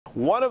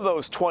One of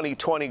those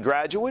 2020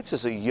 graduates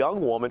is a young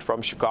woman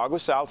from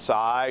Chicago's South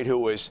Side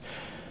who is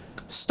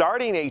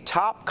starting a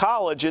top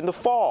college in the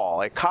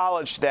fall, a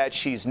college that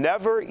she's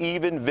never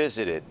even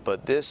visited.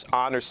 But this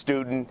honor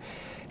student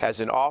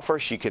has an offer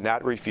she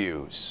cannot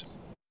refuse.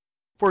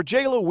 For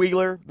Jayla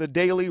Wheeler, the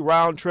daily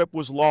round trip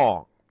was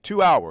long.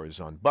 2 hours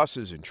on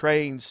buses and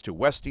trains to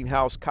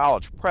Westinghouse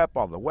College Prep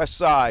on the west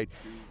side,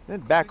 then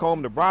back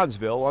home to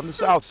Bronzeville on the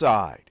south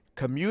side.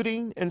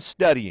 Commuting and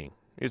studying.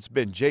 It's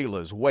been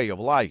Jayla's way of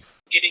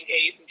life. Getting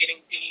A's and getting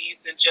B's,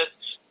 and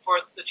just for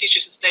the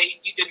teachers to say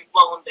you didn't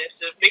blow on this,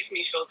 it makes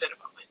me feel good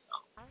about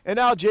myself. And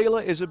now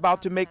Jayla is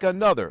about to make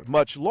another,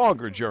 much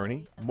longer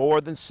journey,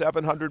 more than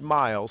 700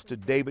 miles to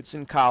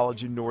Davidson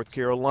College in North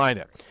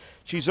Carolina.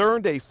 She's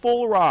earned a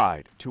full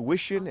ride,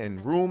 tuition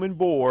and room and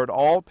board,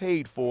 all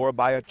paid for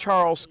by a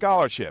Charles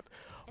Scholarship,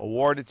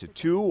 awarded to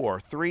 2 or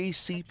 3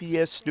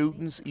 CPS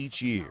students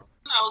each year.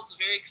 I was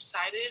very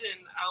excited,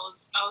 and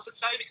I was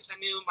excited because I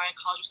knew my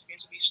college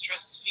experience would be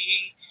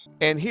stress-free.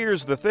 And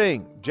here's the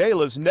thing,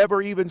 Jayla's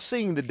never even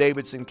seen the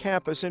Davidson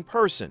campus in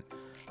person.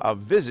 A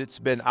visit's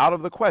been out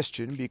of the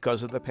question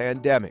because of the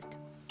pandemic.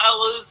 I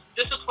was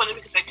disappointed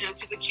because I couldn't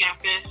see the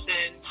campus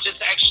and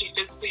just actually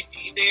physically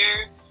be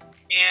there.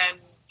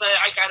 But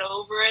I got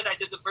over it. I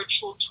did the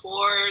virtual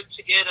tour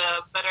to get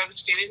a better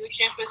understanding of the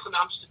campus, and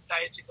I'm just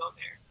excited to go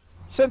there.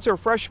 Since her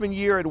freshman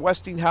year at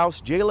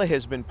Westinghouse, Jayla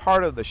has been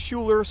part of the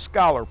Schuler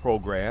Scholar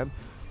Program,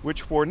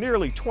 which for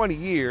nearly 20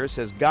 years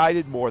has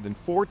guided more than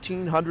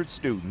 1,400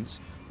 students,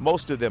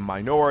 most of them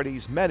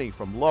minorities, many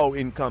from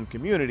low-income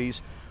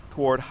communities,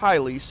 toward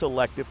highly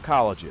selective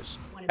colleges.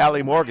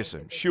 Allie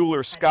Morgeson,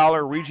 Schuler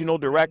Scholar Regional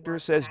Director,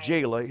 says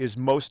Jayla is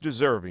most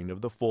deserving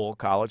of the full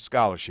college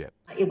scholarship.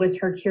 It was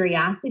her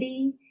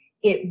curiosity.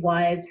 It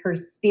was her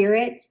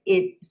spirit.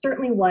 It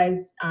certainly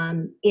was,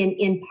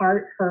 in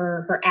part,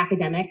 her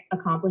academic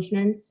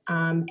accomplishments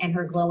and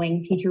her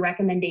glowing teacher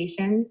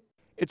recommendations.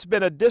 It's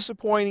been a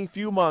disappointing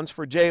few months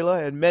for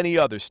Jayla and many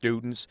other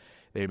students.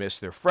 They miss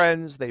their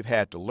friends. They've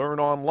had to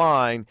learn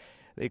online.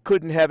 They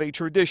couldn't have a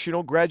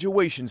traditional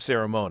graduation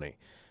ceremony.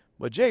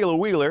 But Jayla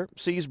Wheeler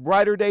sees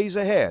brighter days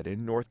ahead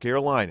in North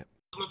Carolina.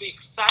 I'm going to be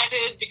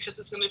excited because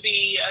it's going to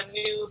be a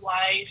new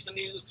life, a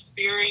new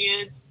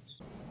experience.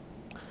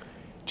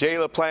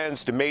 Jayla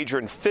plans to major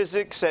in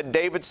physics at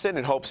Davidson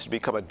and hopes to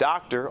become a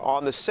doctor.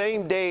 On the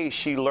same day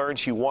she learned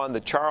she won the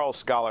Charles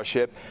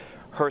Scholarship,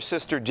 her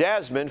sister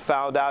Jasmine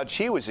found out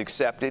she was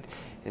accepted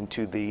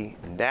into the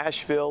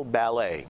Nashville Ballet.